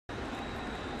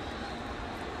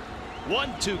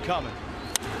1-2 coming.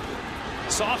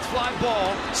 Soft fly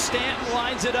ball. Stanton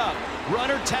lines it up.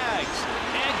 Runner tags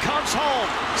and comes home.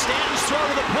 Stanton's throw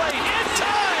to the plate. In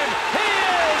time! He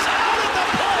is out at the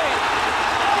plate!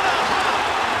 On a hop!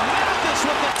 Mathis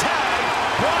with the tag.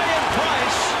 Brian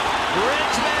Price,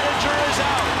 Reds manager, is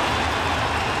out.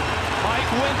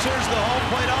 Mike Winters, the home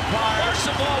plate umpire.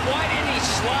 First of all, why didn't he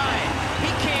slide?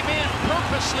 He came in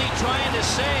purposely trying to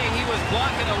say he was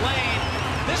blocking a lane.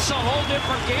 This is a whole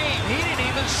different game. He didn't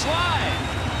even slide.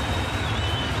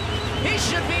 He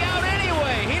should be out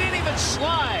anyway. He didn't even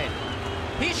slide.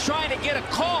 He's trying to get a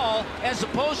call as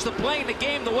opposed to playing the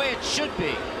game the way it should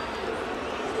be.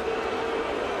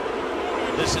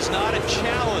 This is not a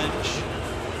challenge.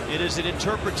 It is an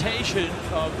interpretation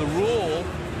of the rule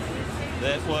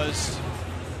that was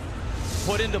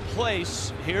put into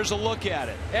place. Here's a look at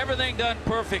it. Everything done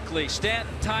perfectly.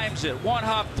 Stanton times it. One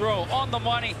hop throw on the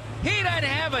money. He doesn't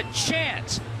have a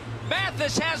chance.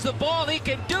 Mathis has the ball. He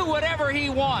can do whatever he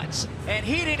wants. And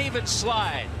he didn't even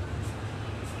slide.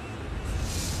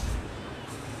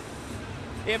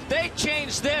 If they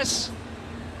change this,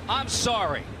 I'm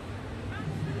sorry.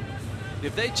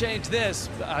 If they change this,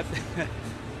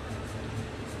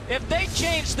 if they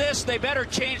change this, they better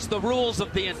change the rules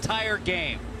of the entire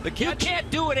game. You can't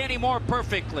do it anymore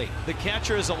perfectly. The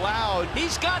catcher is allowed.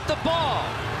 He's got the ball.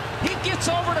 He gets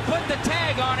over to put the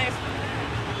tag on it.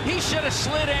 He should have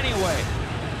slid anyway.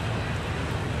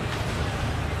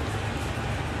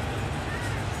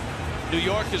 New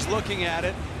York is looking at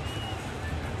it.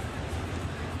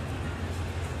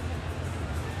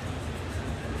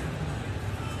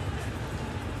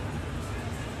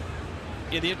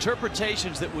 In the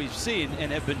interpretations that we've seen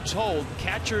and have been told,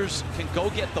 catchers can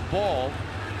go get the ball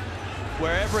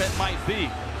wherever it might be.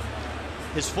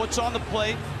 His foot's on the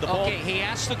plate. The ball. Okay, he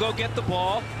has to go get the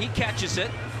ball. He catches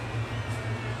it.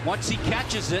 Once he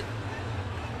catches it,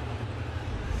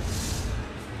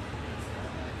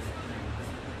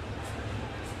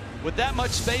 with that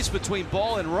much space between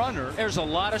ball and runner, there's a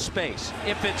lot of space.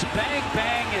 If it's bang,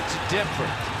 bang, it's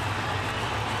different.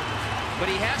 But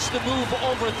he has to move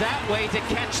over that way to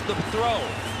catch the throw.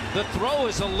 The throw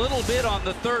is a little bit on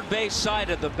the third base side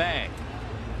of the bag.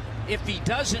 If he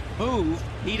doesn't move,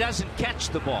 he doesn't catch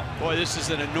the ball. Boy, this is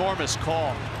an enormous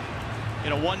call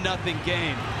in a 1-0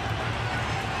 game.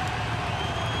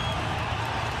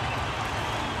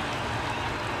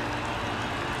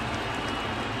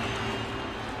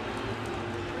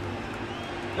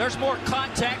 There's more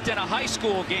contact in a high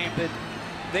school game than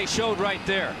they showed right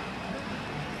there.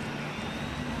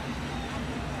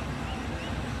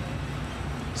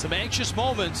 Some anxious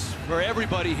moments for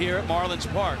everybody here at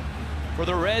Marlins Park. For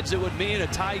the Reds, it would mean a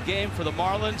tie game. For the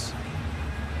Marlins,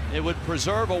 it would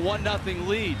preserve a 1-0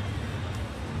 lead.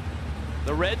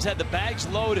 The Reds had the bags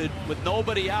loaded with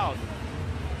nobody out.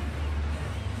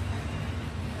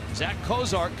 Zach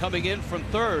Cozart coming in from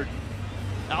third,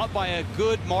 out by a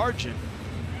good margin.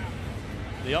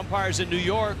 The umpires in New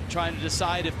York trying to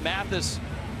decide if Mathis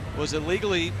was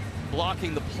illegally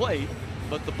blocking the plate,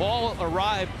 but the ball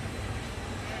arrived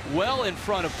well in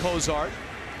front of Cozart.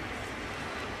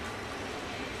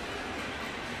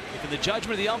 In the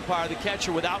judgment of the umpire, the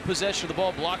catcher without possession of the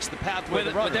ball blocks the pathway of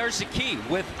the runner. There's the key.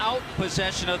 Without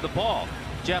possession of the ball,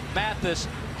 Jeff Mathis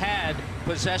had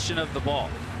possession of the ball.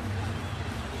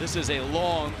 This is a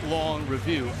long, long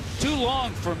review. Too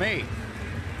long for me.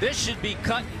 This should be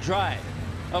cut and dried.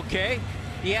 Okay,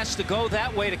 he has to go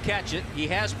that way to catch it. He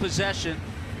has possession.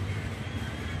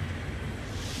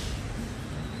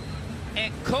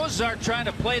 And Cozart trying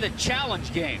to play the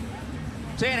challenge game,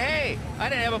 saying, hey, I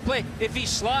didn't have a play. If he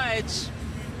slides,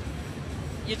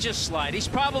 you just slide. He's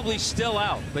probably still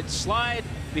out, but slide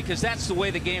because that's the way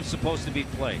the game's supposed to be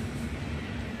played.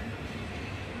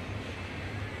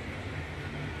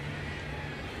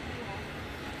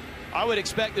 I would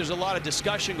expect there's a lot of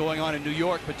discussion going on in New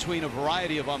York between a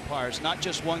variety of umpires, not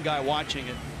just one guy watching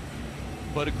it,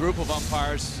 but a group of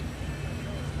umpires.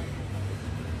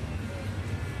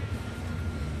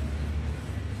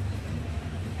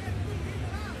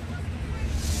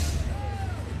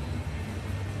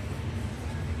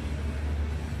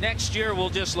 Next year, we'll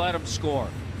just let him score.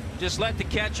 Just let the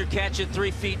catcher catch it 3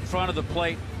 feet in front of the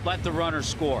plate. Let the runner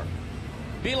score.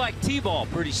 Be like T-ball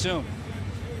pretty soon.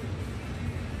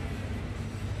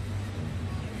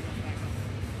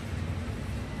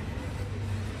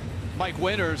 Mike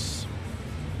Winters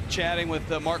chatting with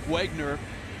Mark Wegner.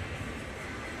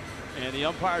 And the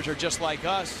umpires are just like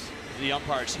us, the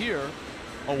umpires here,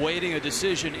 awaiting a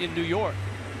decision in New York.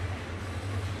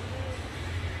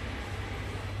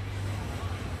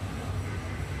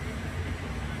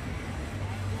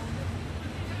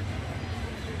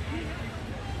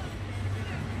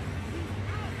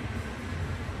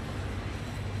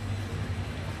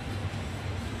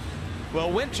 Well,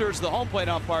 Winters, the home plate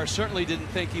umpire, certainly didn't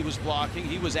think he was blocking.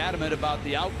 He was adamant about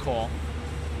the out call.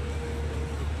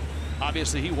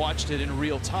 Obviously, he watched it in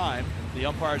real time. The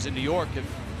umpires in New York have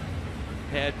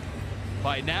had,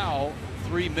 by now,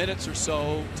 3 minutes or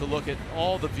so to look at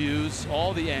all the views,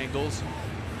 all the angles,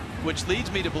 which leads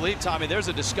me to believe, Tommy, there's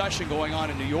a discussion going on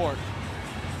in New York.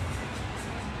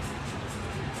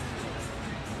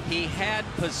 He had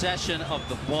possession of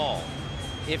the ball.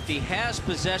 If he has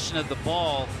possession of the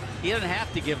ball, he doesn't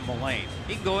have to give him a lane.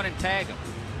 He can go in and tag him.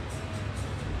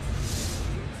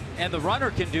 And the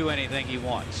runner can do anything he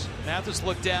wants. Mathis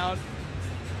looked down,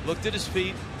 looked at his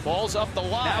feet, ball's up the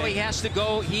line. Now he has to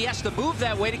go, he has to move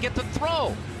that way to get the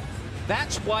throw.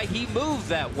 That's why he moved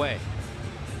that way.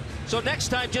 So next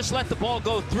time, just let the ball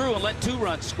go through and let 2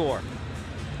 runs score.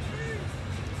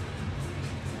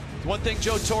 One thing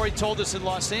Joe Torre told us in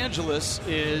Los Angeles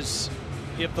is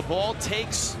if the ball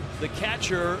takes the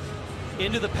catcher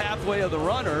into the pathway of the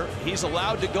runner, he's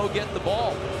allowed to go get the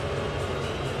ball.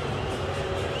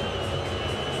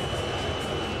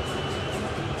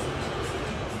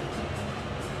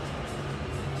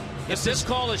 If this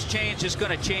call is changed, it's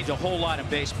going to change a whole lot in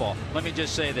baseball. Let me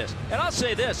just say this. And I'll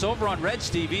say this, over on Reds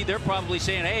TV, they're probably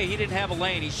saying, hey, he didn't have a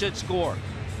lane, he should score.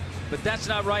 But that's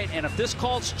not right, and if this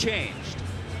call's changed,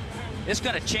 it's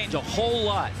going to change a whole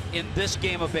lot in this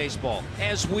game of baseball,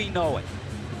 as we know it.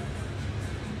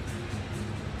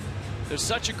 There's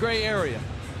such a gray area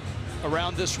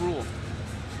around this rule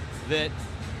that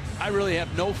I really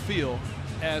have no feel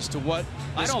as to what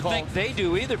I don't think they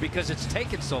do either, because it's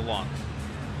taken so long.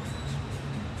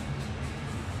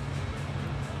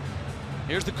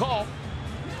 Here's the call.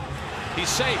 He's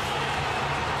safe.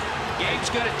 Game's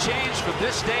going to change from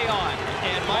this day on.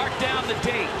 And mark down the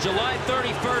date, July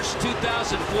 31st,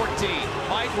 2014.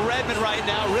 Mike Redmond right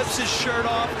now rips his shirt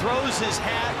off, throws his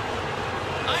hat.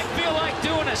 I feel like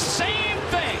doing the same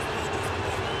thing.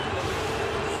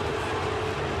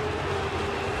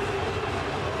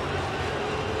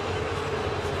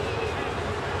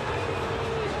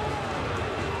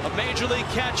 A major league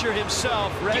catcher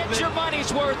himself, Redmond. Get your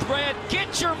money's worth, Red.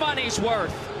 Get your money's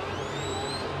worth.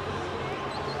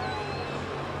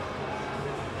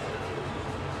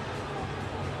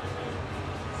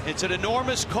 It's an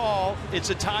enormous call. It's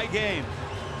a tie game.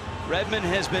 Redmond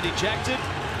has been ejected.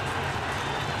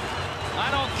 I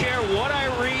don't care what I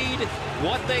read,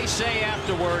 what they say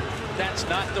afterward. That's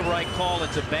not the right call.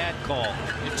 It's a bad call.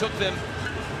 It took them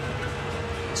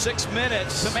 6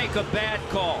 minutes to make a bad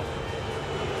call.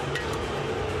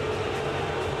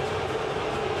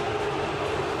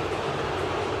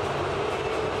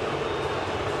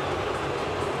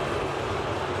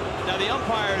 Now the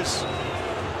umpires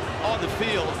on the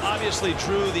field obviously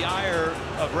drew the ire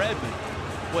of Redmond.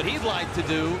 What he'd like to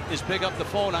do is pick up the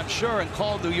phone, I'm sure, and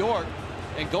call New York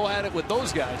and go at it with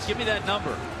those guys. Give me that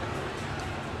number.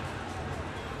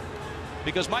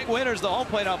 Because Mike Winters, the home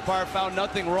plate umpire, found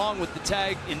nothing wrong with the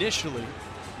tag initially,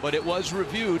 but it was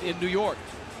reviewed in New York.